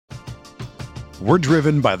We're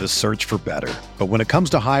driven by the search for better. But when it comes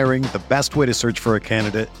to hiring, the best way to search for a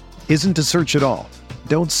candidate isn't to search at all.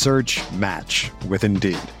 Don't search, match with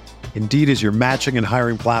Indeed. Indeed is your matching and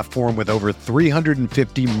hiring platform with over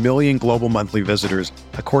 350 million global monthly visitors,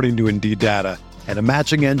 according to Indeed data, and a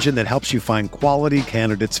matching engine that helps you find quality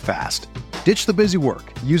candidates fast. Ditch the busy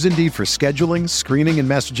work. Use Indeed for scheduling, screening, and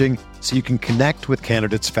messaging so you can connect with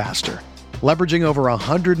candidates faster. Leveraging over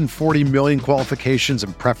 140 million qualifications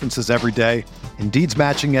and preferences every day, Indeed's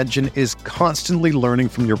matching engine is constantly learning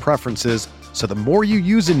from your preferences, so the more you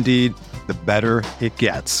use Indeed, the better it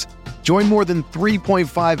gets. Join more than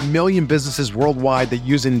 3.5 million businesses worldwide that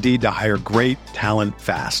use Indeed to hire great talent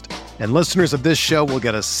fast. And listeners of this show will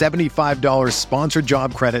get a $75 sponsored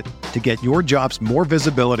job credit to get your jobs more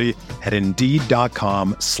visibility at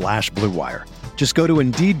Indeed.com/Blue Wire. Just go to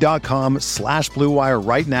Indeed.com/Blue Wire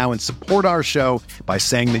right now and support our show by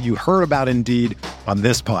saying that you heard about Indeed on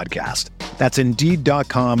this podcast. That's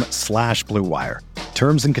Indeed.com/Blue Wire.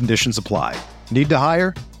 Terms and conditions apply. Need to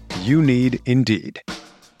hire? You need Indeed.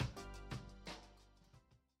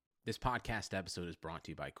 This podcast episode is brought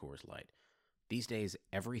to you by Coors Light. These days,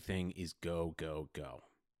 everything is go, go, go.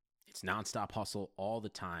 It's nonstop hustle all the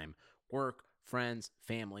time. Work, friends,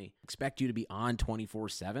 family, expect you to be on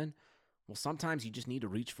 24/7. Well, sometimes you just need to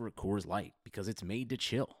reach for a Coors Light because it's made to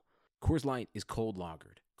chill. Coors Light is cold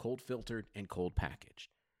lagered, cold filtered, and cold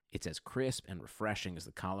packaged. It's as crisp and refreshing as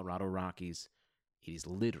the Colorado Rockies. It is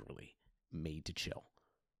literally made to chill.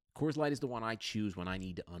 Coors Light is the one I choose when I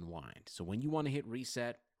need to unwind. So when you want to hit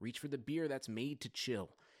reset, reach for the beer that's made to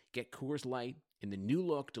chill. Get Coors Light in the new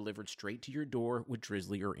look delivered straight to your door with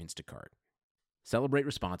Drizzly or Instacart. Celebrate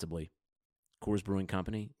responsibly. Coors Brewing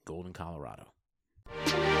Company, Golden, Colorado.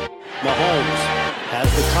 Mahomes has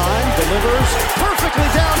the time, delivers perfectly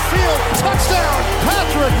downfield, touchdown,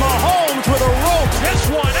 Patrick Mahomes with a rope. This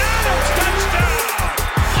one, Adams, touchdown!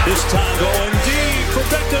 This time going deep for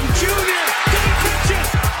Beckham Jr. Did he catch it?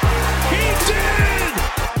 He did!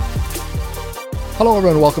 Hello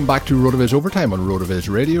everyone, welcome back to RotoViz Overtime on RotoViz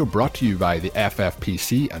Radio, brought to you by the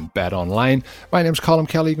FFPC and Bet Online. My name's Colin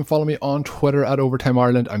Kelly. You can follow me on Twitter at Overtime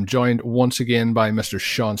Ireland. I'm joined once again by Mr.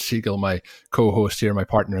 Sean Siegel, my co-host here, my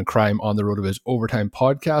partner in crime on the RotoViz Overtime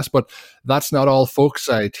podcast. But that's not all, folks.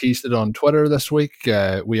 I teased it on Twitter this week.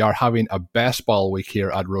 We are having a best ball week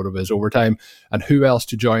here at RotoViz Overtime. And who else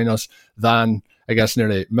to join us than, I guess,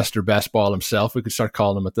 nearly Mr. Best Ball himself. We could start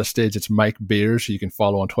calling him at this stage. It's Mike Beers, who you can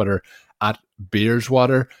follow on Twitter at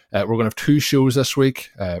Beerswater. We're going to have two shows this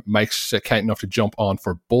week. Mike's kind enough to jump on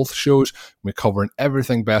for both shows. We're covering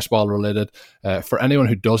everything best ball related. For anyone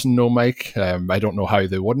who doesn't know Mike, I don't know how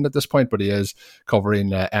they wouldn't at this point, but he is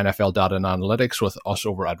covering NFL data and analytics with us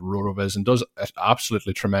over at RotoViz and does an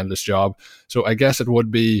absolutely tremendous job. So I guess it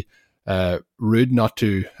would be rude not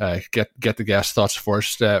to get the guest thoughts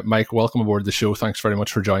first. Mike, welcome aboard the show. Thanks very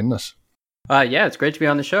much for joining us. Yeah, it's great to be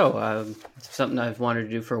on the show. It's something I've wanted to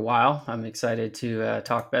do for a while. I'm excited to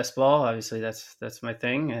talk best ball. Obviously, that's my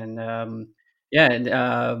thing, and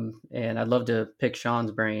and I'd love to pick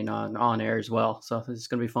Sean's brain on air as well. So this is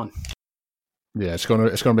going to be fun. Yeah, it's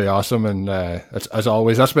gonna be awesome, and as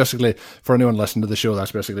always, that's basically, for anyone listening to the show,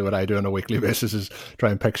 that's basically what I do on a weekly basis, is try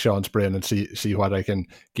and pick Sean's brain and see what I can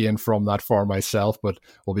gain from that for myself. But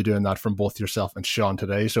we'll be doing that from both yourself and Sean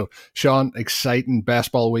today. So, Sean, exciting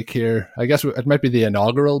best ball week here. I guess it might be the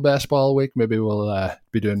inaugural best ball week. Maybe we'll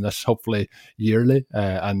be doing this hopefully yearly,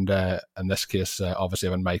 and in this case, obviously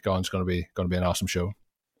having Mike on is going to be an awesome show.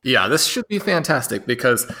 Yeah, this should be fantastic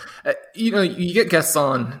because, you get guests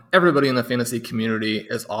on. Everybody in the fantasy community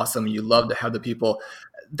is awesome. You love to have the people.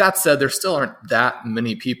 That said, there still aren't that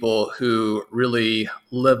many people who really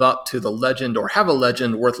live up to the legend or have a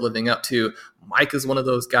legend worth living up to. Mike is one of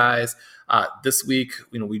those guys. This week,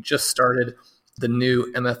 we just started the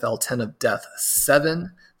new MFL 10 of Death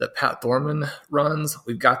 7 that Pat Thorman runs.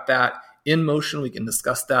 We've got that in motion. We can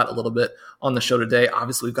discuss that a little bit on the show today.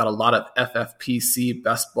 Obviously, we've got a lot of FFPC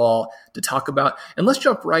best ball to talk about. And let's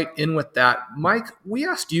jump right in with that. Mike, we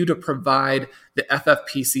asked you to provide the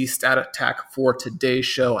FFPC stat attack for today's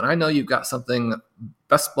show. And I know you've got something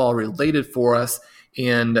best ball related for us,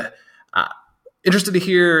 and interested to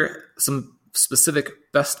hear some specific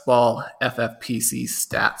best ball FFPC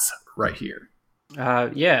stats right here.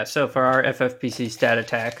 So for our FFPC stat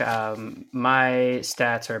attack, my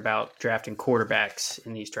stats are about drafting quarterbacks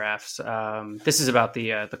in these drafts. This is about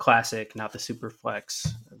the classic, not the super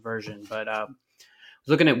flex version, but I was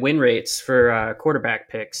looking at win rates for quarterback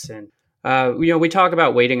picks, and we talk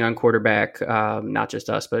about waiting on quarterback, not just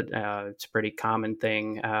us, but it's a pretty common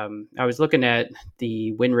thing. I was looking at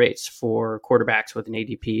the win rates for quarterbacks with an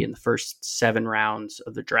ADP in the first 7 rounds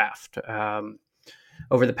of the draft.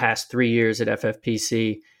 over the past 3 years at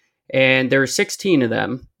FFPC. And there are 16 of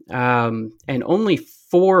them, and only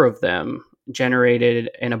 4 of them generated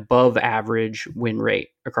an above average win rate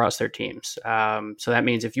across their teams. So that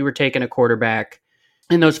means if you were taking a quarterback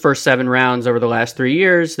in those first 7 rounds over the last 3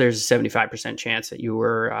 years, there's a 75% chance that you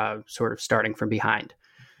were sort of starting from behind.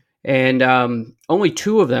 And only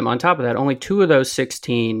 2 of them, on top of that, only 2 of those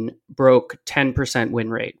 16 broke 10% win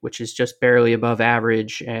rate, which is just barely above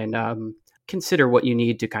average, and consider what you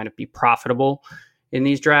need to kind of be profitable in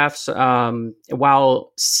these drafts.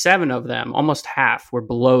 While 7 of them, almost half, were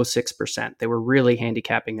below 6%. They were really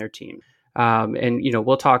handicapping their team. And,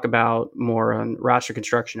 we'll talk about more on roster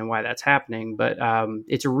construction and why that's happening, but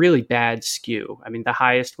it's a really bad skew. I mean, the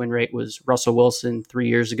highest win rate was Russell Wilson 3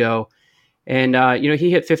 years ago. And,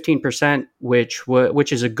 he hit 15%,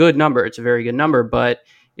 which is a good number. It's a very good number, but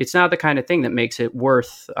it's not the kind of thing that makes it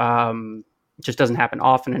worth, it just doesn't happen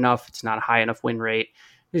often enough. It's not a high enough win rate.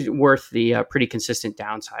 It's worth the pretty consistent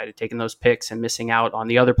downside of taking those picks and missing out on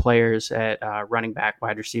the other players at running back,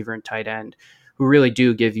 wide receiver, and tight end, who really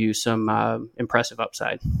do give you some impressive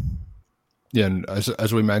upside. Yeah, and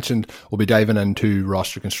as we mentioned, we'll be diving into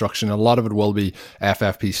roster construction. A lot of it will be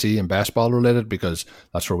FFPC and best ball related because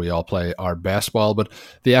that's where we all play our best ball. But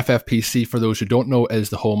the FFPC, for those who don't know, is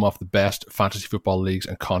the home of the best fantasy football leagues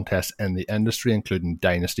and contests in the industry, including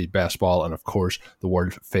Dynasty, Best Ball, and of course, the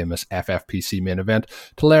world famous FFPC main event.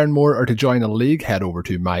 To learn more or to join a league, head over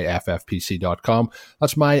to myffpc.com.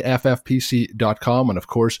 That's myffpc.com. And of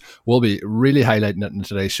course, we'll be really highlighting it in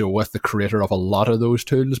today's show with the creator of a lot of those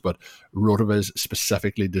tools, but RotoViz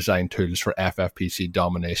specifically designed tools for FFPC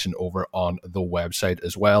domination over on the website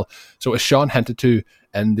as well. So as Sean hinted to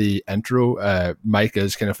in the intro, Mike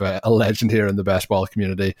is kind of a legend here in the best ball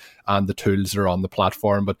community and the tools that are on the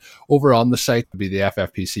platform. But over on the site would be the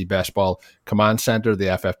FFPC Best Ball Command Center, the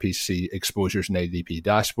FFPC Exposures and ADP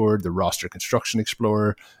Dashboard, the Roster Construction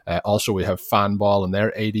Explorer. Also, we have Fanball and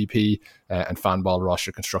their ADP and Fanball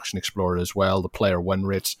Roster Construction Explorer as well. The player win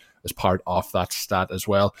rates as part of that stat as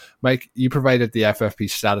well. Mike, you provided the FFP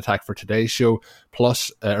stat attack for today's show,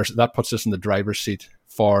 plus that puts us in the driver's seat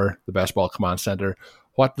for the Best Ball Command Center.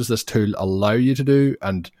 What does this tool allow you to do,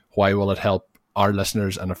 and why will it help our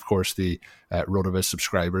listeners and, of course, the RotoViz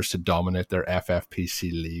subscribers to dominate their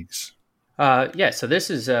FFPC leagues? So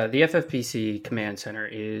this is the FFPC Command Center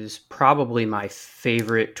is probably my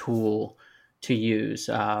favorite tool to use.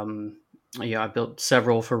 I've built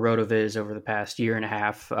several for RotoViz over the past year and a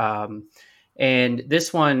half. And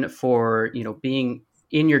this one for, being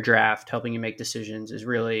in your draft, helping you make decisions is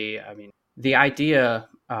really, the idea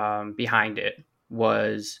behind it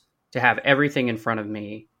was to have everything in front of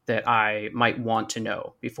me that I might want to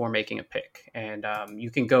know before making a pick. And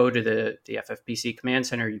you can go to the FFPC Command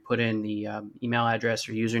Center, you put in the email address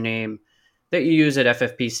or username that you use at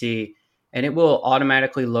FFPC, and it will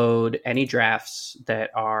automatically load any drafts that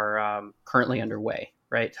are currently underway,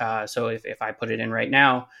 right? So if I put it in right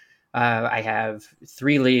now, I have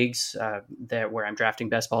 3 leagues where I'm drafting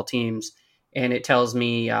best ball teams, and it tells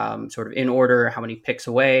me sort of in order how many picks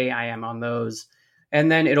away I am on those. And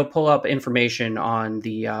then it'll pull up information on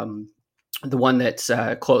the one that's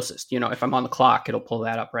closest. If I'm on the clock, it'll pull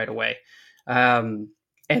that up right away. And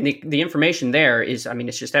the information there is,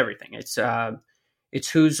 it's just everything. It's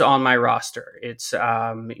who's on my roster. It's,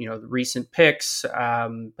 the recent picks,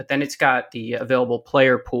 but then it's got the available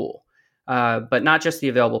player pool, but not just the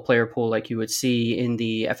available player pool like you would see in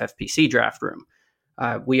the FFPC draft room.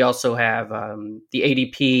 We also have the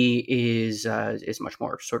ADP is much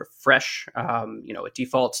more sort of fresh. It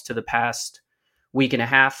defaults to the past week and a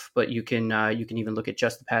half, but you can even look at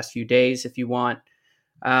just the past few days if you want.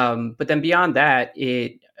 But then beyond that,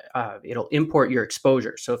 it'll import your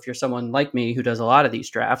exposure. So if you're someone like me who does a lot of these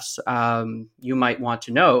drafts, you might want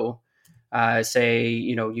to know, say,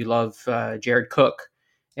 you love Jared Cook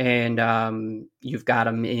and you've got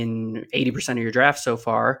him in 80% of your drafts so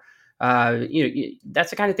far. That's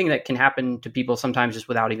the kind of thing that can happen to people sometimes just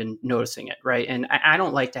without even noticing it, right? And I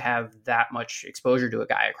don't like to have that much exposure to a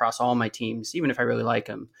guy across all my teams, even if I really like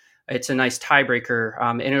him. It's a nice tiebreaker,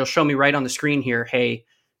 and it'll show me right on the screen here, hey,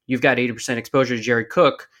 you've got 80% exposure to Jared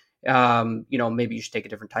Cook. Maybe you should take a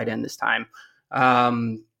different tight end this time.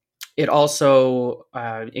 It also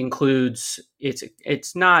includes,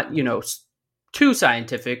 it's not, too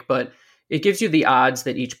scientific, but it gives you the odds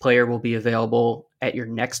that each player will be available at your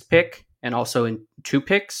next pick and also in 2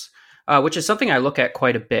 picks, which is something I look at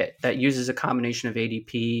quite a bit. That uses a combination of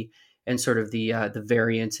ADP and sort of the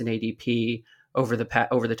variance in ADP over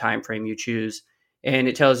the time frame you choose. And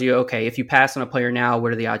it tells you, okay, if you pass on a player now,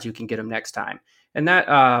 what are the odds you can get him next time? And that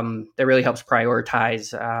really helps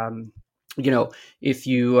prioritize if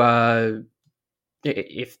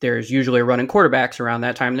there's usually running quarterbacks around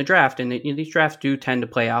that time in the draft, and these drafts do tend to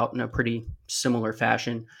play out in a pretty similar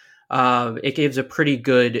fashion, it gives a pretty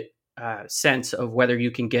good sense of whether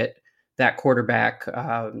you can get that quarterback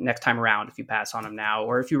next time around if you pass on him now,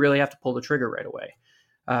 or if you really have to pull the trigger right away.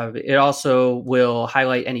 It also will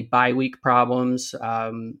highlight any bye week problems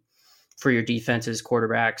for your defenses,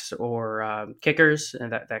 quarterbacks, or kickers,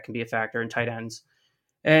 and that can be a factor in tight ends.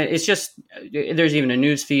 And it's just, there's even a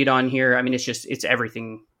news feed on here. I mean, it's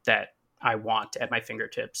everything that I want at my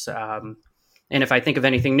fingertips. And if I think of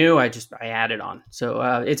anything new, I add it on.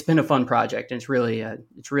 So it's been a fun project, and it's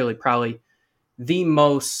really probably the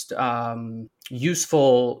most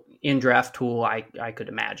useful in-draft tool I could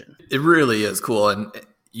imagine. It really is cool. And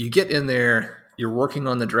you get in there, you're working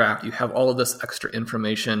on the draft, you have all of this extra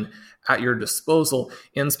information at your disposal,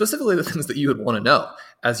 and specifically the things that you would want to know.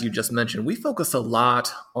 As you just mentioned, we focus a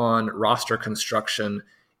lot on roster construction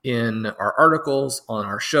in our articles, on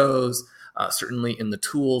our shows, certainly in the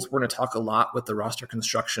tools. We're going to talk a lot with the Roster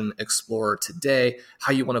Construction Explorer today,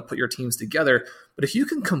 how you want to put your teams together. But if you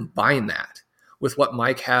can combine that with what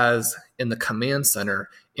Mike has in the command center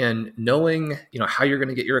and knowing, how you're going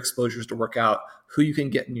to get your exposures to work out, who you can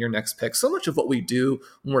get in your next pick. So much of what we do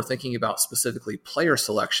when we're thinking about specifically player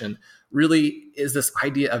selection really is this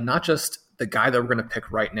idea of not just the guy that we're going to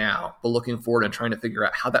pick right now, but looking forward and trying to figure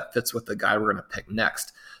out how that fits with the guy we're going to pick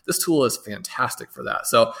next. This tool is fantastic for that.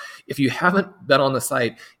 So if you haven't been on the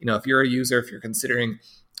site, if you're a user, if you're considering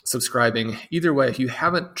subscribing, either way, if you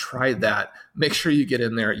haven't tried that, make sure you get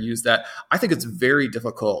in there, use that. I think it's very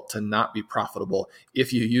difficult to not be profitable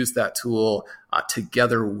if you use that tool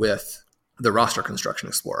together with the Roster Construction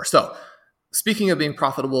Explorer. So speaking of being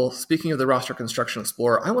profitable, speaking of the Roster Construction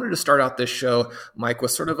Explorer, I wanted to start out this show, Mike, with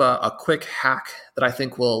sort of a quick hack that I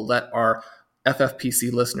think will let our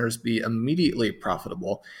FFPC listeners be immediately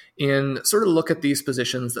profitable and sort of look at these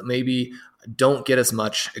positions that maybe don't get as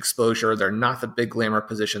much exposure. They're not the big glamour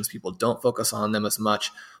positions. People don't focus on them as much,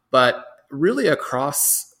 but really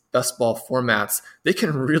across best ball formats, they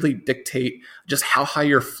can really dictate just how high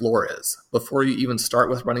your floor is before you even start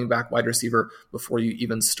with running back, wide receiver, before you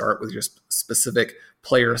even start with your specific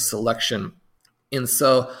player selection. And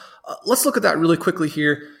so let's look at that really quickly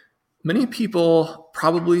here. Many people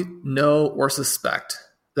probably know or suspect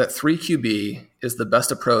that 3 QB is the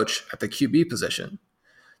best approach at the QB position,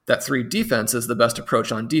 that 3 defense is the best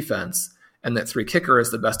approach on defense, and that 3 kicker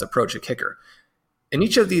is the best approach at kicker. In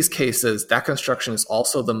each of these cases, that construction is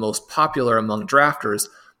also the most popular among drafters,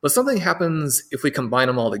 but something happens if we combine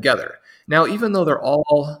them all together. Now, even though they're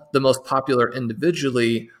all the most popular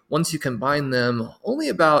individually, once you combine them, only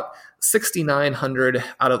about 6,900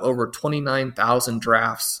 out of over 29,000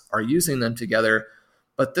 drafts are using them together.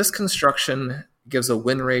 But this construction gives a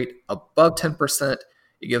win rate above 10%.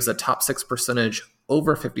 It gives a top 6 percentage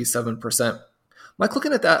over 57%. Mike,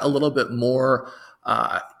 looking at that a little bit more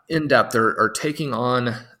in depth or taking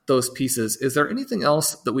on those pieces, is there anything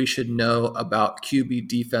else that we should know about QB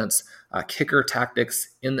defense, kicker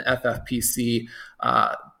tactics in the FFPC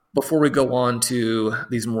before we go on to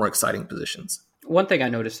these more exciting positions? One thing I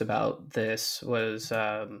noticed about this was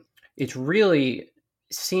it really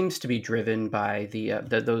seems to be driven by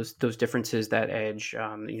those differences, that edge,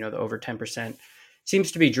 the over 10%.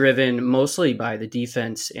 Seems to be driven mostly by the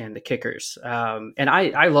defense and the kickers. And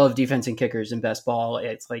I love defense and kickers in best ball.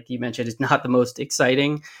 It's like you mentioned, it's not the most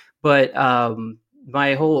exciting, but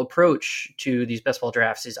my whole approach to these best ball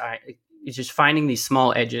drafts is just finding these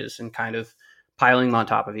small edges and kind of piling them on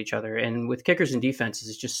top of each other. And with kickers and defenses,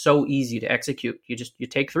 it's just so easy to execute. You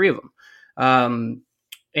take 3 of them.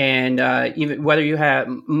 Even whether you have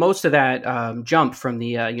most of that jump from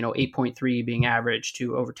the 8.3 being average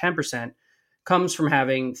to over 10%, comes from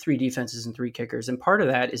having 3 defenses and 3 kickers. And part of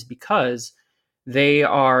that is because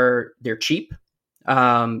they're cheap.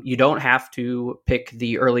 You don't have to pick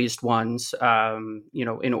the earliest ones,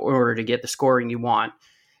 in order to get the scoring you want.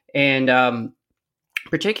 And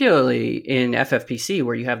particularly in FFPC,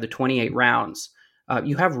 where you have the 28 rounds,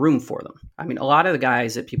 you have room for them. I mean, a lot of the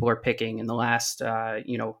guys that people are picking in the last, 8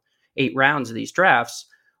 rounds of these drafts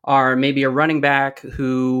are maybe a running back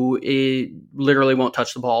who literally won't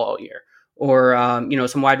touch the ball all year. Or,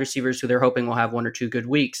 some wide receivers who they're hoping will have 1 or 2 good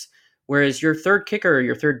weeks. Whereas your third kicker or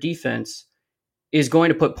your third defense is going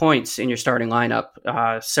to put points in your starting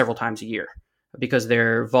lineup several times a year because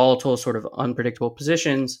they're volatile, sort of unpredictable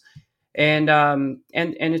positions. And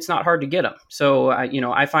it's not hard to get them. So,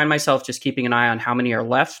 I find myself just keeping an eye on how many are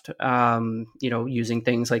left, using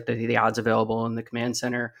things like the odds available in the command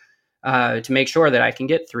center to make sure that I can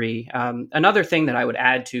get 3. Another thing that I would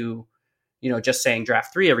add to just saying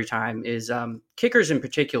draft 3 every time, is kickers in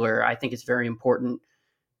particular. I think it's very important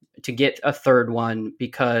to get a third one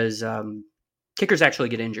because kickers actually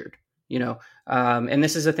get injured, and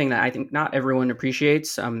this is a thing that I think not everyone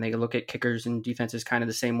appreciates. They look at kickers and defenses kind of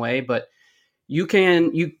the same way, but you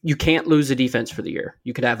can't lose a defense for the year.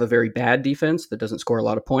 You could have a very bad defense that doesn't score a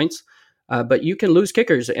lot of points, but you can lose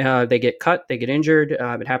kickers. They get cut, they get injured.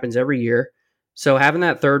 It happens every year. So having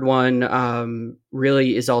that third one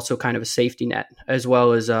really is also kind of a safety net, as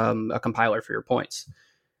well as a compiler for your points.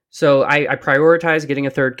 So I prioritize getting a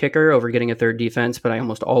third kicker over getting a third defense, but I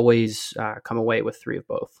almost always come away with 3 of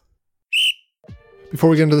both. Before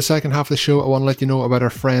we get into the second half of the show, I want to let you know about our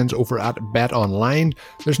friends over at BetOnline.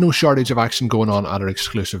 There's no shortage of action going on at our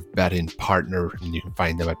exclusive betting partner, and you can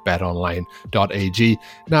find them at betonline.ag.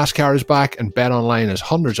 NASCAR is back, and BetOnline has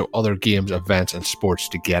hundreds of other games, events, and sports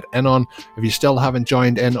to get in on. If you still haven't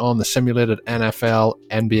joined in on the simulated NFL,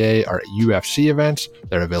 NBA, or UFC events,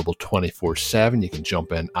 they're available 24/7. You can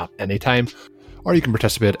jump in at any time. Or you can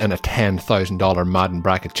participate in a $10,000 Madden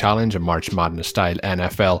Bracket Challenge, a March Madness-style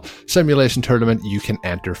NFL simulation tournament you can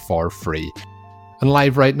enter for free. And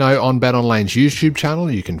live right now on BetOnline's YouTube channel,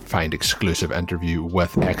 you can find exclusive interview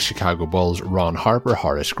with ex-Chicago Bulls Ron Harper,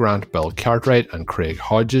 Horace Grant, Bill Cartwright, and Craig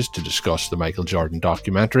Hodges to discuss the Michael Jordan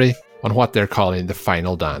documentary on what they're calling the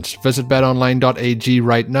final dance. Visit betonline.ag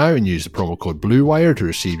right now and use the promo code BLUEWIRE to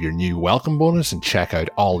receive your new welcome bonus and check out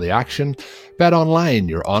all the action. BetOnline,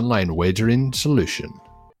 your online wagering solution.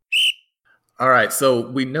 All right, so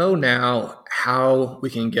we know now how we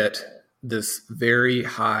can get this very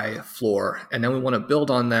high floor, and then we want to build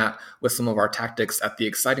on that with some of our tactics at the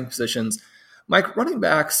exciting positions. Mike, running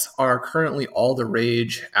backs are currently all the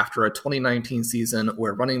rage after a 2019 season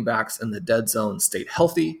where running backs in the dead zone stayed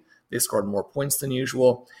healthy. They scored more points than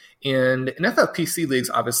usual. And in FFPC leagues,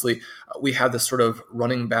 obviously, we have this sort of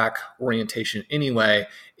running back orientation anyway.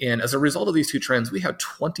 And as a result of these two trends, we have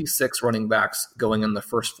 26 running backs going in the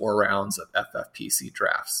first 4 rounds of FFPC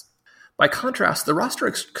drafts. By contrast, the roster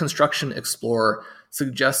construction explorer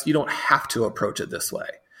suggests you don't have to approach it this way,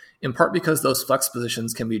 in part because those flex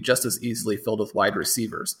positions can be just as easily filled with wide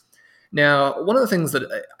receivers. Now, one of the things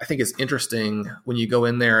that I think is interesting when you go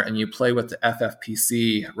in there and you play with the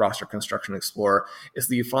FFPC roster construction explorer is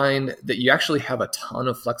that you find that you actually have a ton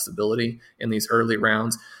of flexibility in these early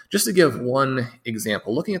rounds. Just to give one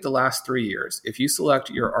example, looking at the last 3 years, if you select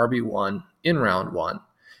your RB1 in round 1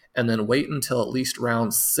 and then wait until at least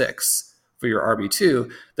round 6 for your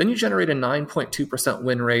RB2, then you generate a 9.2%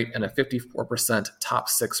 win rate and a 54% top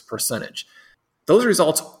 6 percentage. Those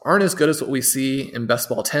results aren't as good as what we see in best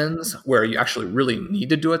ball 10s, where you actually really need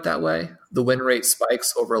to do it that way. The win rate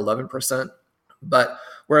spikes over 11%. But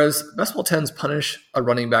whereas best ball 10s punish a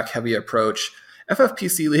running back heavy approach,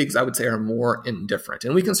 FFPC leagues, I would say, are more indifferent.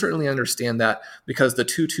 And we can certainly understand that because the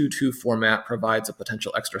 2-2-2 format provides a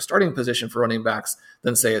potential extra starting position for running backs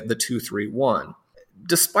than, say, the 2-3-1.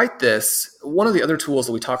 Despite this, one of the other tools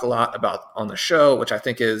that we talk a lot about on the show, which I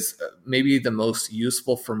think is maybe the most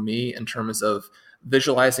useful for me in terms of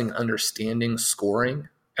visualizing, understanding scoring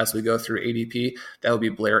as we go through ADP, that would be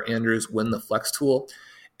Blair Andrews' Win the Flex tool.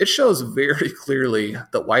 It shows very clearly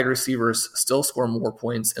that wide receivers still score more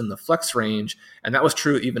points in the flex range, and that was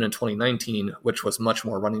true even in 2019, which was much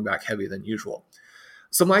more running back heavy than usual.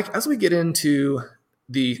 So, Mike, as we get into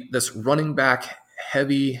this running back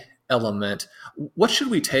heavy element, what should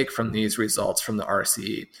we take from these results from the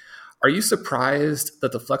RCE? Are you surprised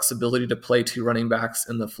that the flexibility to play 2 running backs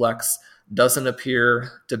in the flex doesn't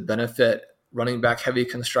appear to benefit running back heavy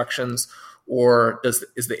constructions? Or is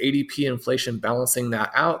the ADP inflation balancing that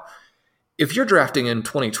out? If you're drafting in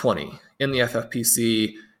 2020 in the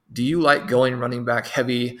FFPC, do you like going running back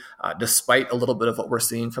heavy despite a little bit of what we're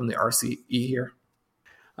seeing from the RCE here?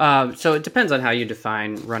 So it depends on how you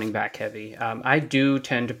define running back heavy. I do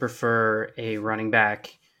tend to prefer a running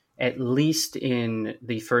back at least in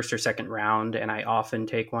the first or second round, and I often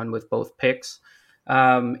take one with both picks.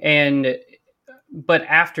 But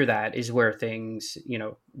after that is where things,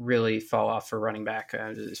 really fall off for running back,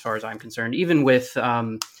 as far as I'm concerned. Even with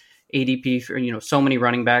ADP for, so many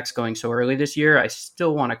running backs going so early this year, I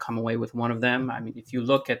still want to come away with one of them. I mean, if you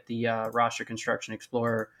look at the roster construction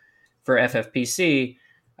explorer for FFPC,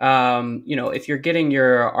 if you're getting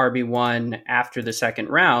your RB1 after the second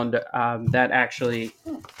round, that actually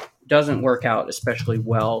doesn't work out especially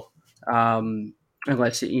well,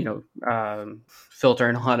 unless filter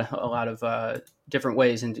in a lot of different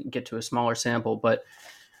ways and get to a smaller sample. But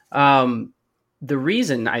the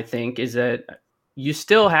reason, I think, is that you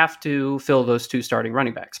still have to fill those 2 starting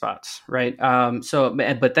running back spots, right?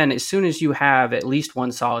 But then as soon as you have at least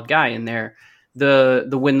one solid guy in there, the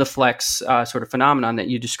win the flex sort of phenomenon that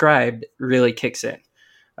you described really kicks in.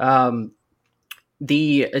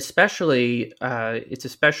 It's especially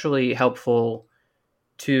helpful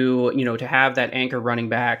to have that anchor running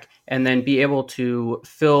back and then be able to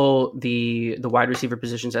fill the wide receiver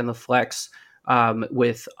positions and the flex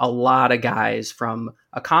with a lot of guys from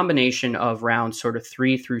a combination of rounds sort of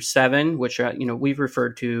 3 through 7, which we've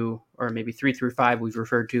referred to, or maybe 3 through 5 we've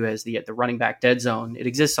referred to as the running back dead zone. It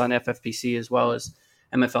exists on FFPC as well as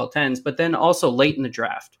MFL 10s, but then also late in the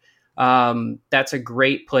draft. That's a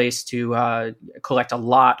great place to collect a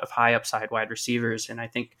lot of high upside wide receivers, and I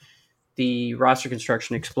think the roster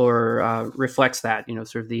construction explorer reflects that.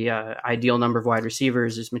 Sort of the ideal number of wide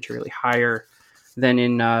receivers is materially higher than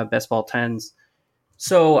in best ball 10s.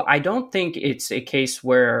 So I don't think it's a case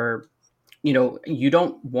where you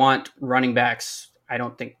don't want running backs, I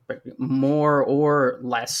don't think, more or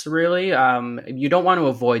less really. You don't want to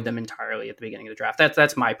avoid them entirely at the beginning of the draft.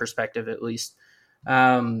 That's my perspective, at least.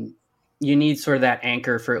 You need sort of that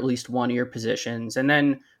anchor for at least one of your positions, and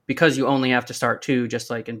then because you only have to start 2, just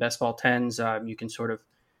like in best ball 10s, you can sort of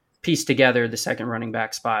piece together the second running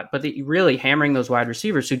back spot. But really hammering those wide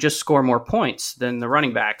receivers who just score more points than the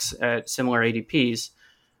running backs at similar ADPs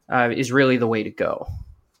is really the way to go.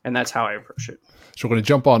 And that's how I approach it. So we're going to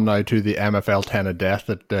jump on now to the MFL 10 of death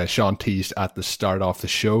that Sean teased at the start of the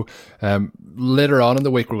show. Later on in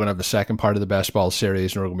the week, we're going to have the second part of the best ball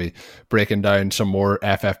series, and we're going to be breaking down some more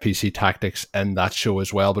FFPC tactics in that show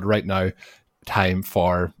as well. But right now, time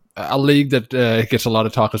for a league that gets a lot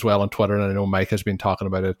of talk as well on Twitter, and I know Mike has been talking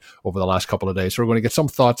about it over the last couple of days. So we're going to get some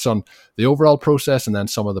thoughts on the overall process and then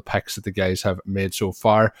some of the picks that the guys have made so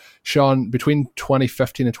far. Sean, between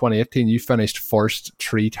 2015 and 2018, you finished first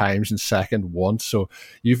 3 times and second once. So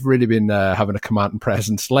you've really been having a command and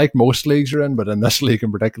presence like most leagues you're in, but in this league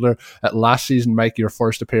in particular. Last season, Mike, your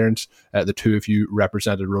first appearance, the two of you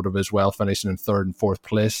represented RotoViz well, finishing in 3rd and 4th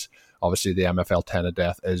place. Obviously, the MFL 10 of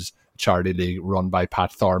death is charity league run by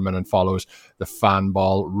Pat Thorman and follows the fan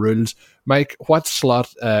ball rules. Mike, what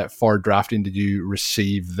slot for drafting did you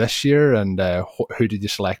receive this year, and who did you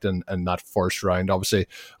select in that first round? Obviously,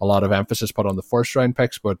 a lot of emphasis put on the first round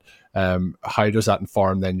picks, but how does that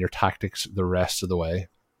inform then your tactics the rest of the way?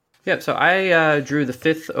 Yeah, so I drew the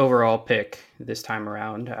 5th overall pick this time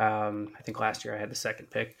around. I think last year I had the 2nd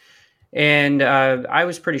pick. And I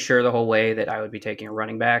was pretty sure the whole way that I would be taking a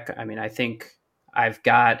running back. I mean, I think I've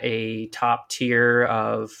got a top tier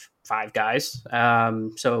of 5 guys.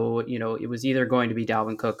 So, it was either going to be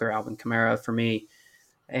Dalvin Cook or Alvin Kamara for me.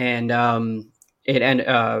 And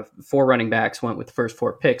 4 running backs went with the first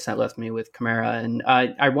 4 picks. That left me with Kamara. And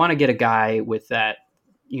I want to get a guy with that,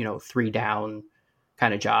 3 down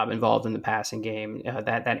kind of job involved in the passing game,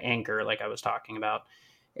 that anchor like I was talking about.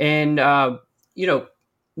 And,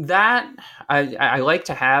 that I like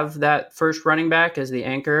to have that first running back as the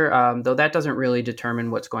anchor, though that doesn't really determine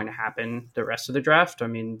what's going to happen the rest of the draft. I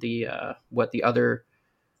mean, what the other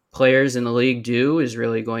players in the league do is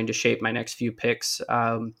really going to shape my next few picks.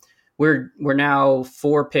 We're now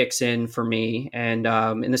 4 picks in for me, and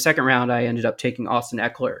in the second round, I ended up taking Austin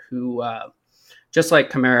Eckler, who just like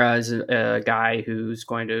Kamara is a guy who's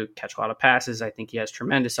going to catch a lot of passes. I think he has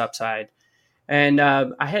tremendous upside. And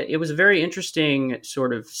it was a very interesting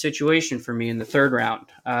sort of situation for me in the 3rd round.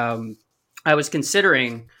 I was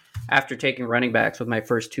considering, after taking running backs with my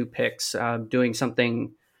first 2 picks, doing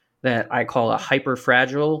something that I call a hyper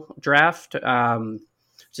fragile draft,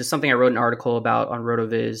 which is something I wrote an article about on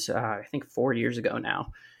RotoViz, I think 4 years ago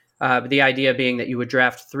now. But the idea being that you would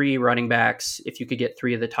draft 3 running backs if you could get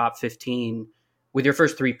 3 of the top 15 with your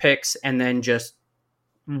first 3 picks, and then just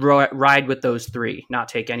ride with those 3, not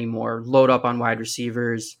take any more, load up on wide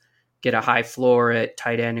receivers, get a high floor at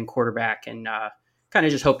tight end and quarterback, and kind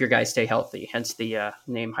of just hope your guys stay healthy, hence the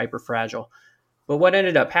name Hyperfragile. But what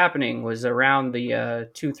ended up happening was around the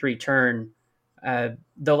 2-3 turn,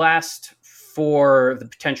 the last 4 of the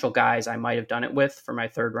potential guys I might have done it with for my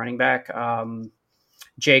 3rd running back,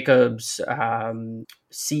 Jacobs,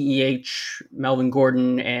 CEH, Melvin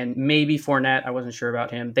Gordon, and maybe Fournette. I wasn't sure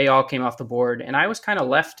about him. They all came off the board, and I was kind of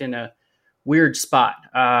left in a weird spot.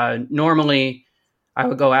 Normally, I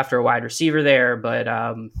would go after a wide receiver there, but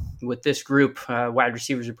with this group, wide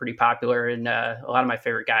receivers are pretty popular, and a lot of my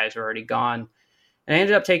favorite guys are already gone. And I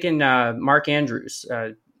ended up taking Mark Andrews,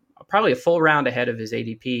 probably a full round ahead of his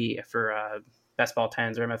ADP for best ball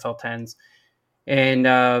 10s or MFL 10s.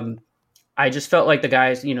 And I just felt like the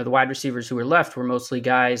guys, the wide receivers who were left were mostly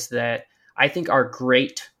guys that I think are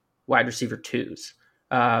great wide receiver 2s.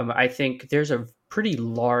 I think there's a pretty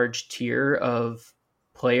large tier of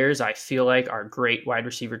players I feel like are great wide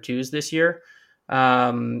receiver 2s this year.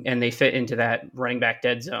 And they fit into that running back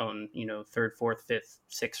dead zone, third, fourth, fifth,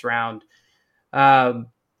 sixth round. And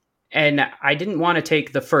I didn't want to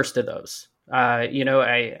take the first of those. I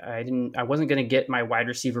wasn't going to get my wide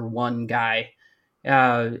receiver one guy.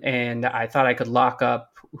 And I thought I could lock up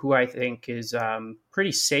who I think is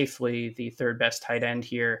pretty safely the third best tight end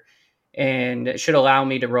here. And it should allow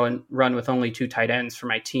me to run with only 2 tight ends for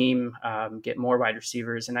my team, get more wide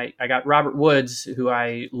receivers. And I got Robert Woods, who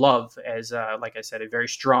I love as, like I said, a very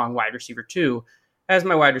strong wide receiver 2, as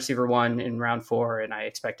my wide receiver 1 in round 4. And I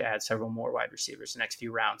expect to add several more wide receivers the next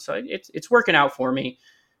few rounds. So it's working out for me.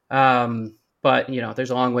 But,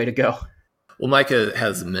 there's a long way to go. Well, Micah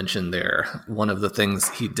has mentioned there one of the things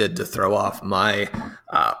he did to throw off my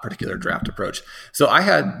particular draft approach. So I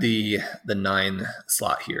had the 9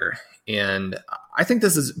 slot here, and I think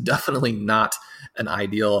this is definitely not an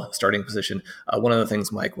ideal starting position. One of the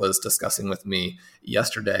things Mike was discussing with me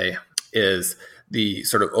yesterday is the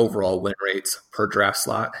sort of overall win rates per draft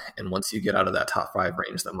slot. And once you get out of that top 5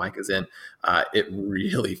 range that Mike is in, it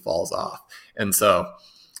really falls off. And so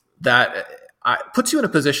that puts you in a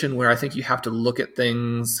position where I think you have to look at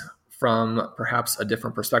things from perhaps a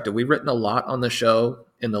different perspective. We've written a lot on the show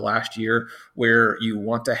in the last year where you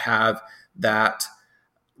want to have that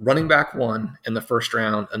running back 1 in the first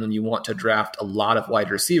round, and then you want to draft a lot of wide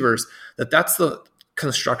receivers, that's the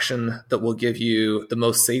construction that will give you the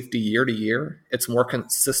most safety year to year. It's more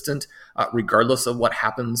consistent regardless of what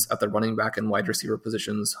happens at the running back and wide receiver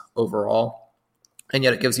positions overall. And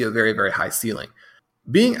yet it gives you a very, very high ceiling.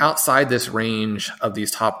 Being outside this range of these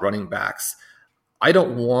top running backs, I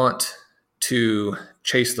don't want to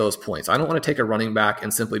chase those points. I don't want to take a running back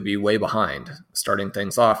and simply be way behind starting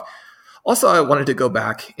things off. Also, I wanted to go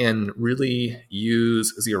back and really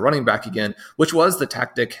use zero running back again, which was the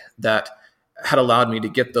tactic that had allowed me to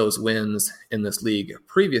get those wins in this league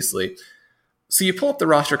previously. So you pull up the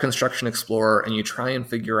Roster Construction Explorer and you try and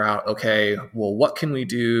figure out, okay, well, what can we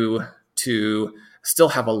do to still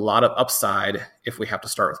have a lot of upside if we have to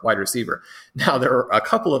start with wide receiver? Now, there are a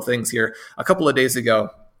couple of things here. A couple of days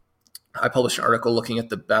ago, I published an article looking at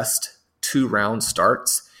the best 2-round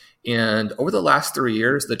starts. And over the last 3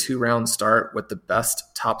 years, the 2-round start with the best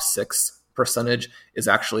top 6 percentage is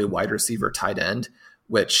actually wide receiver tight end,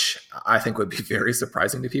 which I think would be very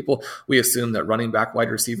surprising to people. We assume that running back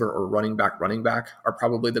wide receiver or running back are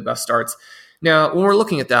probably the best starts. Now, when we're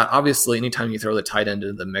looking at that, obviously, anytime you throw the tight end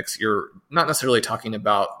into the mix, you're not necessarily talking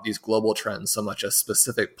about these global trends so much as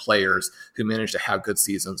specific players who managed to have good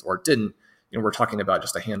seasons or didn't. We're talking about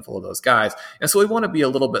just a handful of those guys. And so we want to be a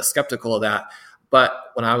little bit skeptical of that. But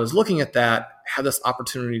when I was looking at that, I had this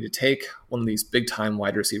opportunity to take one of these big-time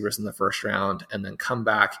wide receivers in the first round and then come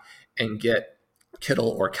back and get Kittle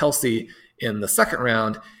or Kelsey in the second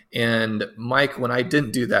round. And Mike, when I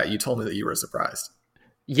didn't do that, you told me that you were surprised.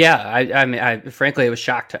 Yeah, I frankly, I was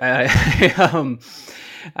shocked. I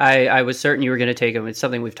was certain you were going to take him. It's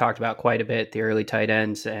something we've talked about quite a bit, the early tight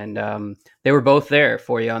ends, and they were both there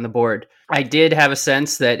for you on the board. I did have a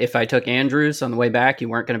sense that if I took Andrews on the way back, you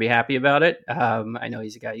weren't going to be happy about it. I know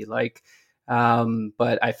he's a guy you like,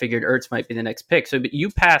 but I figured Ertz might be the next pick. So but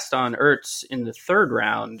you passed on Ertz in the third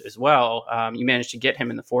round as well. You managed to get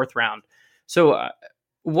him in the fourth round. So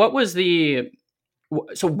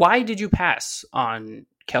so why did you pass on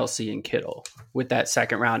Kelsey and Kittle with that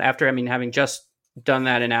second round? After, having just done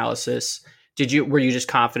that analysis, were you just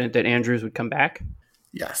confident that Andrews would come back?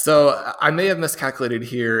 Yeah, so I may have miscalculated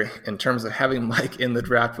here in terms of having Mike in the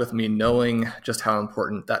draft with me, knowing just how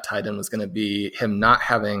important that tight end was going to be, him not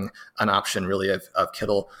having an option really of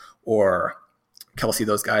Kittle or Kelsey,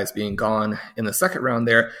 those guys being gone in the second round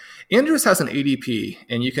there. Andrews has an ADP,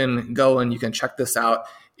 and you can go and you can check this out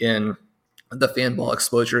in the Fanball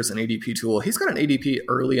Exposures and ADP tool. He's got an ADP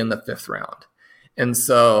early in the 5th round. And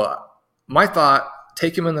so my thought,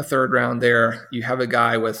 take him in the 3rd round there. You have a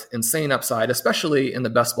guy with insane upside, especially in the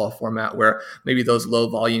best ball format where maybe those low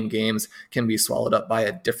volume games can be swallowed up by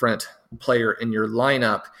a different player in your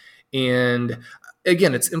lineup. And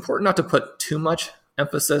again, it's important not to put too much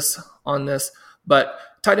emphasis on this, but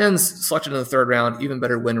tight ends selected in the 3rd round, even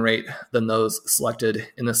better win rate than those selected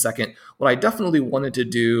in the 2nd. What I definitely wanted to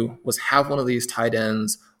do was have one of these tight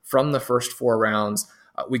ends from the first 4 rounds.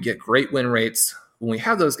 We get great win rates when we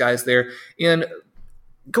have those guys there. And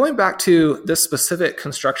going back to this specific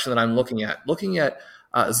construction that I'm looking at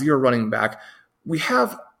zero running back, we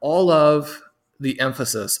have all of the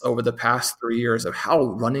emphasis over the past 3 years of how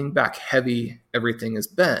running back heavy everything has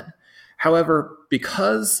been. However,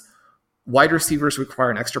 because wide receivers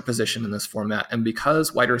require an extra position in this format. And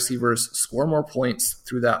because wide receivers score more points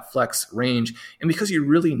through that flex range, and because you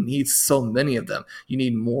really need so many of them, you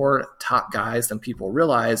need more top guys than people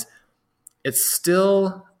realize, it's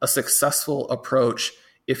still a successful approach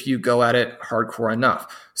if you go at it hardcore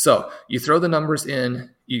enough. So you throw the numbers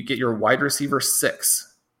in, you get your wide receiver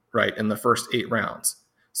 6, right, in the first 8 rounds.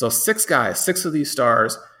 So 6 guys, 6 of these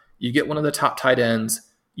stars, you get one of the top tight ends,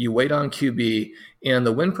 you wait on QB, and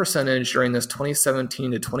the win percentage during this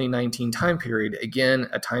 2017 to 2019 time period, again,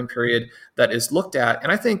 a time period that is looked at,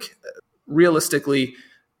 and I think realistically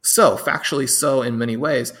so, factually so in many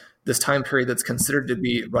ways, this time period that's considered to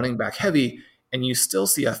be running back heavy, and you still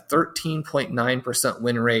see a 13.9%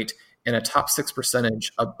 win rate and a top 6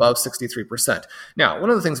 percentage above 63%. Now, one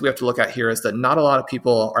of the things we have to look at here is that not a lot of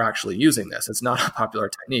people are actually using this. It's not a popular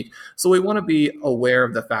technique. So we want to be aware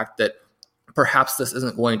of the fact that perhaps this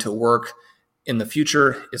isn't going to work in the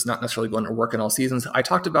future. It's not necessarily going to work in all seasons. I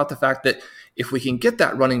talked about the fact that if we can get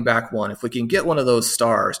that running back one, if we can get one of those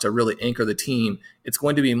stars to really anchor the team, it's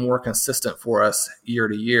going to be more consistent for us year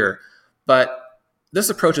to year. But this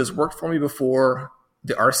approach has worked for me before.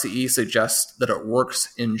 The RCE suggests that it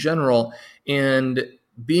works in general. And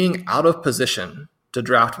being out of position to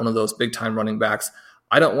draft one of those big-time running backs,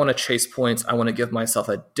 I don't want to chase points. I want to give myself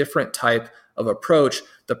a different type of approach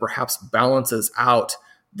that perhaps balances out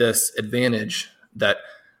this advantage that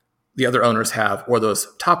the other owners have or those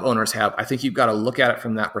top owners have. I think you've got to look at it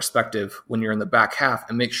from that perspective when you're in the back half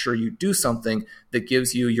and make sure you do something that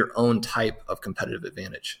gives you your own type of competitive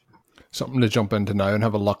advantage. Something to jump into now and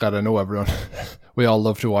have a look at. I know everyone, we all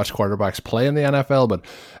love to watch quarterbacks play in the NFL,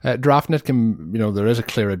 but drafting it can, there is a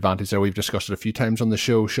clear advantage there. We've discussed it a few times on the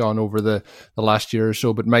show, Sean, over the last year or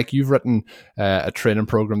so. But Mike, you've written a training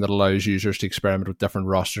program that allows users to experiment with different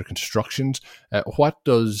roster constructions. What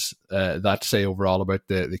does that say overall about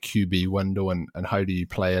the QB window, and how do you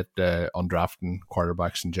play it on drafting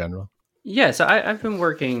quarterbacks in general? Yeah, so I've been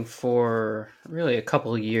working for really a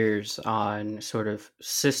couple of years on sort of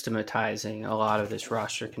systematizing a lot of this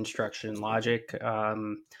roster construction logic.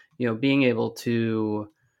 Being able to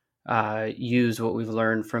use what we've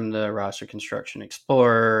learned from the Roster Construction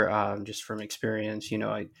Explorer, just from experience,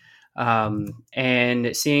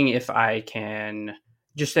 and seeing if I can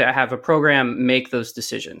just have a program make those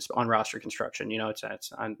decisions on roster construction.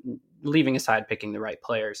 It's on leaving aside picking the right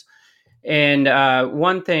players. And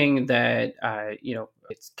one thing that,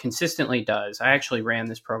 it consistently does, I actually ran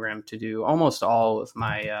this program to do almost all of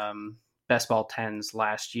my best ball 10s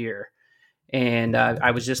last year. And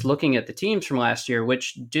I was just looking at the teams from last year,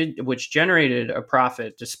 which generated a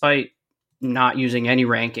profit despite not using any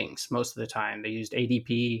rankings most of the time. They used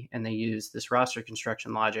ADP and they used this roster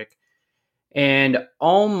construction logic. And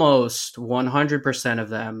almost 100% of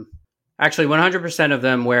them, actually 100% of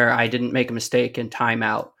them where I didn't make a mistake in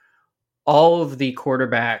timeout, all of the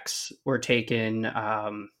quarterbacks were taken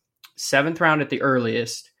 7th round at the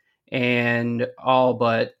earliest, and all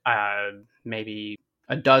but maybe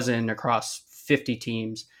a dozen across 50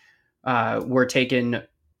 teams were taken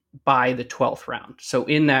by the 12th round. So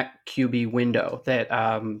in that QB window that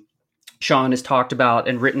Sean has talked about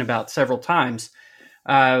and written about several times,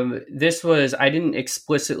 this was, I didn't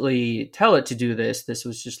explicitly tell it to do this. This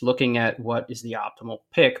was just looking at what is the optimal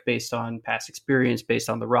pick based on past experience, based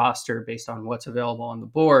on the roster, based on what's available on the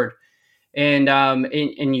board. And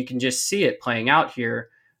you can just see it playing out here.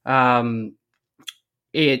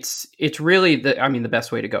 It's really the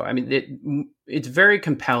best way to go. It's very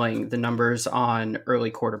compelling, the numbers on early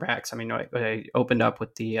quarterbacks. I opened up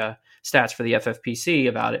with the stats for the FFPC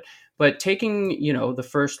about it. But taking, the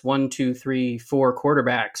first 1, 2, 3, 4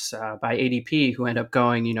 quarterbacks by ADP who end up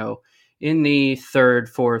going, in the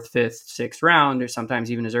 3rd, 4th, 5th, 6th round, or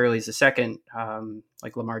sometimes even as early as the 2nd,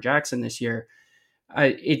 like Lamar Jackson this year,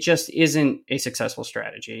 it just isn't a successful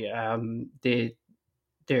strategy.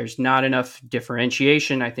 There's not enough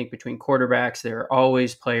differentiation, I think, between quarterbacks. There are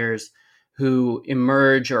always players who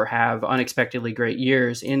emerge or have unexpectedly great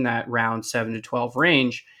years in that round 7 to 12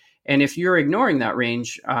 range. And if you're ignoring that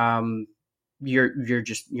range, you're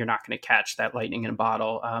not going to catch that lightning in a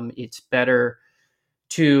bottle. It's better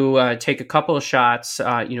to take a couple of shots,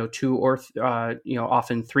 2 or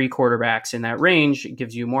often 3 quarterbacks in that range. It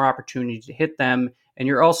gives you more opportunity to hit them, and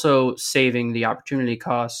you're also saving the opportunity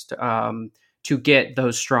cost to get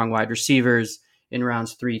those strong wide receivers in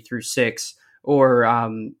rounds 3 through 6, or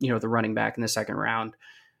the running back in the 2nd round.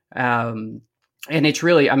 And it's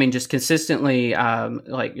really, just consistently,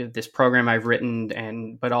 like this program I've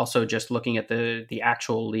written, but also just looking at the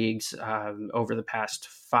actual leagues over the past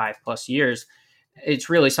 5+ years, it's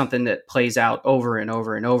really something that plays out over and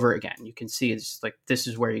over and over again. You can see it's like, this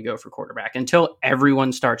is where you go for quarterback until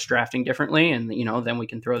everyone starts drafting differently. And, then we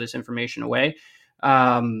can throw this information away.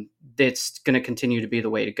 It's going to continue to be the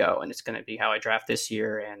way to go. And it's going to be how I draft this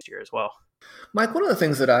year and next year as well. Mike, one of the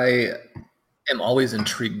things that I am always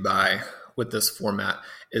intrigued by with this format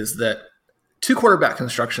is that 2 quarterback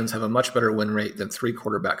constructions have a much better win rate than 3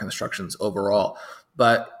 quarterback constructions overall.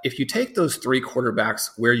 But if you take those 3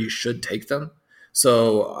 quarterbacks where you should take them,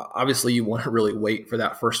 so obviously you want to really wait for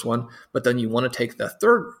that first one, but then you want to take the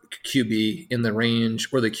third QB in the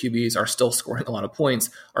range where the QBs are still scoring a lot of points,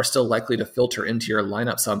 are still likely to filter into your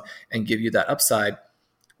lineup some and give you that upside.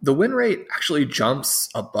 The win rate actually jumps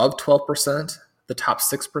above 12%. The top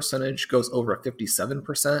 6 percentage goes over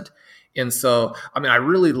 57%. And so, I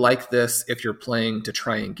really like this if you're playing to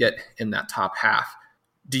try and get in that top half.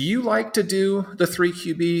 Do you like to do the 3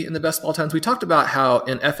 QB in the best ball 10s? We talked about how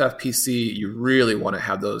in FFPC, you really want to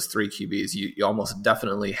have those 3 QBs. You almost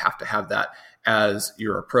definitely have to have that as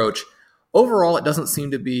your approach. Overall, it doesn't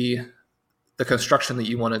seem to be the construction that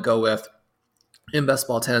you want to go with in best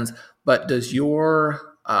ball 10s, but does your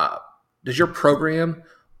program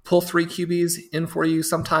pull 3 QBs in for you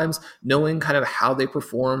sometimes, knowing kind of how they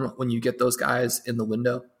perform when you get those guys in the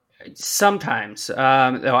window? Sometimes, though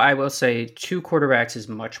I will say 2 quarterbacks is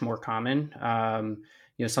much more common.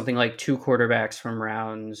 Something like 2 quarterbacks from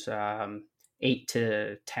rounds 8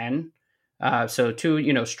 to 10. So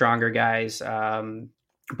 2, stronger guys,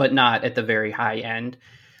 but not at the very high end.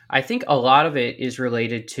 I think a lot of it is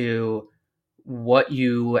related to what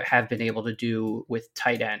you have been able to do with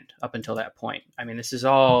tight end up until that point. This is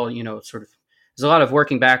all, sort of, there's a lot of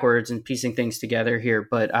working backwards and piecing things together here,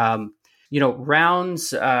 but, rounds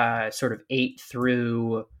sort of 8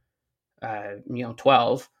 through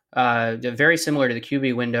 12, very similar to the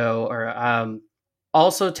QB window, or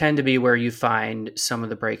also tend to be where you find some of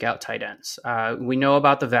the breakout tight ends. We know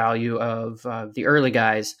about the value of the early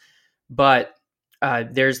guys, but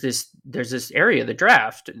there's this area of the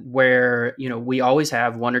draft where we always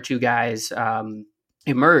have 1 or 2 guys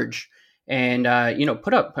emerge and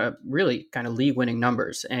put up really kind of league winning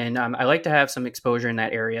numbers. And I like to have some exposure in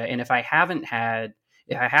that area. And if I haven't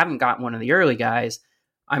gotten one of the early guys,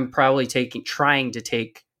 I'm probably trying to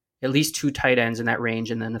take at least 2 tight ends in that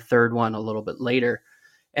range, and then a third one a little bit later.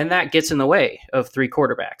 And that gets in the way of 3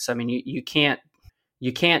 quarterbacks.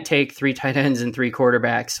 You can't take 3 tight ends and 3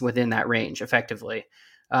 quarterbacks within that range effectively.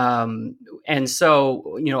 And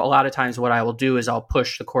so, a lot of times what I will do is I'll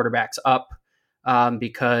push the quarterbacks up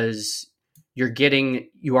because you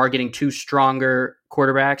are getting 2 stronger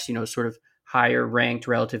quarterbacks, sort of higher ranked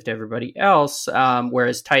relative to everybody else.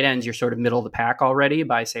 Whereas tight ends, you're sort of middle of the pack already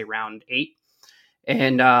by, say, round 8.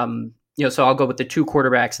 And, so I'll go with the 2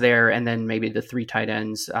 quarterbacks there and then maybe the 3 tight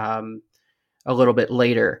ends a little bit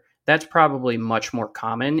later. That's probably much more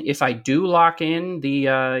common. If I do lock in the,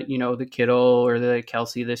 the Kittle or the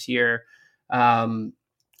Kelsey this year,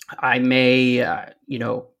 I may,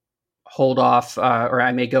 hold off, or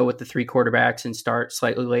I may go with the 3 quarterbacks and start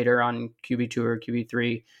slightly later on QB2 or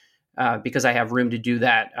QB3 because I have room to do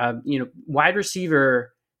that. Wide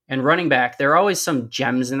receiver and running back, there are always some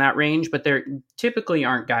gems in that range, but there typically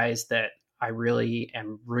aren't guys that I really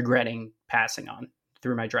am regretting passing on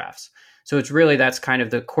through my drafts. So it's really, that's kind of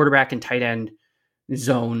the quarterback and tight end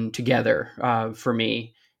zone together for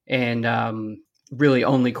me. And really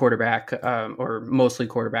only quarterback or mostly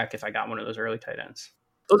quarterback if I got one of those early tight ends.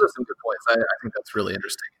 Those are some good points. I think that's really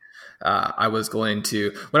interesting.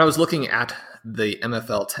 When I was looking at the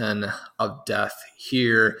MFL 10 of death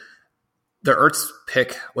here, the Ertz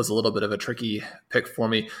pick was a little bit of a tricky pick for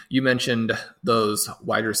me. You mentioned those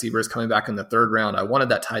wide receivers coming back in the 3rd round. I wanted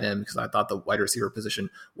that tight end because I thought the wide receiver position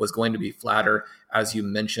was going to be flatter. As you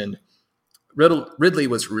mentioned, Ridley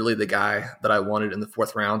was really the guy that I wanted in the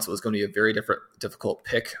 4th round. So it was going to be a very difficult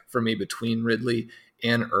pick for me between Ridley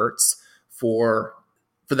and Ertz for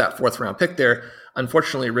that 4th round pick there.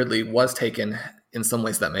 Unfortunately, Ridley was taken. In some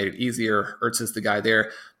ways that made it easier. Ertz is the guy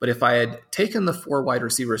there. But if I had taken the 4 wide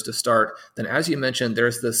receivers to start, then as you mentioned,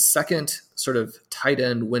 there's this second sort of tight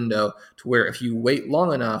end window to where if you wait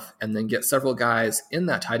long enough and then get several guys in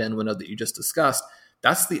that tight end window that you just discussed,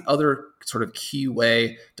 that's the other sort of key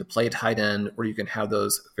way to play tight end where you can have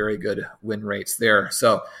those very good win rates there.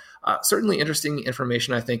 So certainly interesting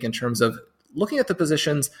information, I think, in terms of looking at the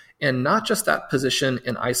positions and not just that position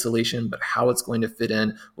in isolation, but how it's going to fit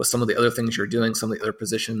in with some of the other things you're doing, some of the other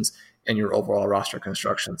positions in your overall roster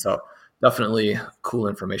construction. So definitely cool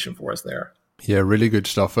information for us there. Yeah, really good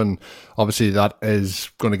stuff. And obviously that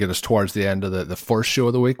is going to get us towards the end of the first show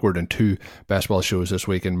of the week. We're doing 2 best ball shows this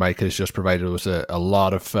week, and Mike has just provided us a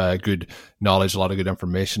lot of good knowledge, a lot of good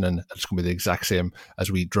information, and it's going to be the exact same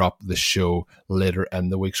as we drop the show later in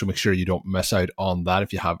the week. So make sure you don't miss out on that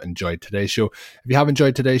if you have enjoyed today's show. If you have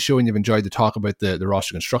enjoyed today's show and you've enjoyed the talk about the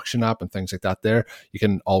roster construction app and things like that there, you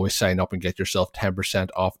can always sign up and get yourself 10%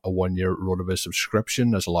 off a 1-year RotoViz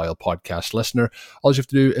subscription as a loyal podcast listener. All you have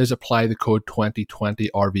to do is apply the code 2020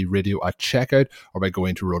 RV Radio at checkout, or by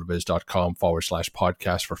going to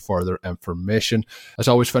rotoviz.com/podcast for further information. As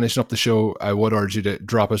always, finishing up the show, I would urge you to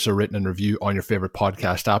drop us a written review on your favorite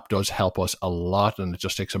podcast app. It does help us a lot, and it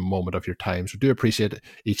just takes a moment of your time. So do appreciate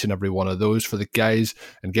each and every one of those. For the guys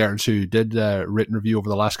and girls who did written review over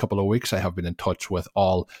the last couple of weeks, I have been in touch with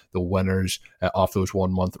all the winners of those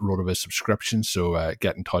 1-month RotoViz subscriptions. So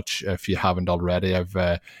get in touch if you haven't already. I've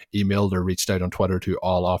emailed or reached out on Twitter to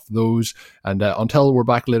all of those. And until we're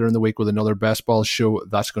back later in the week with another best ball show,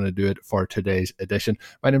 that's going to do it for today's edition.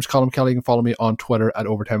 My name's Colm Kelly. You can follow me on Twitter at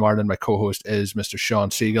Overtime Ireland. My co-host is Mr. Sean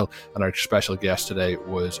Siegel, and our special guest today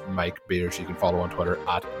was Mike Beers. You can follow on Twitter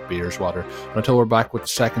at Beerswater. And until we're back with the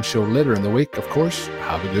second show later in the week, of course,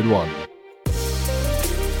 have a good one.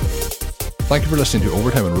 Thank you for listening to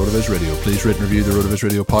Overtime on RotoViz Radio. Please rate and review the RotoViz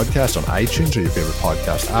Radio podcast on iTunes or your favorite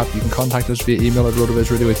podcast app. You can contact us via email at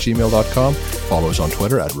rotovizradio@gmail.com. Follow us on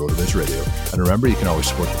Twitter at RotoViz Radio. And remember, you can always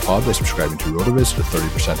support the pod by subscribing to RotoViz at a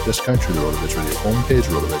 30% discount through the RotoViz Radio homepage,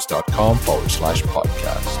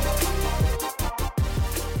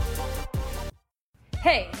 rotoviz.com/podcast.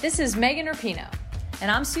 Hey, this is Megan Rapinoe.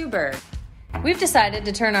 And I'm Sue Bird. We've decided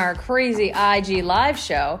to turn our crazy IG live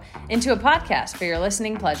show into a podcast for your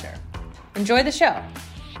listening pleasure. Enjoy the show.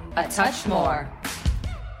 A Touch More.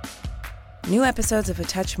 New episodes of A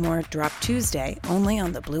Touch More drop Tuesday only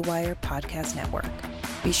on the Blue Wire Podcast Network.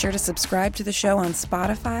 Be sure to subscribe to the show on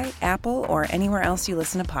Spotify, Apple, or anywhere else you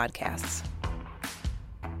listen to podcasts.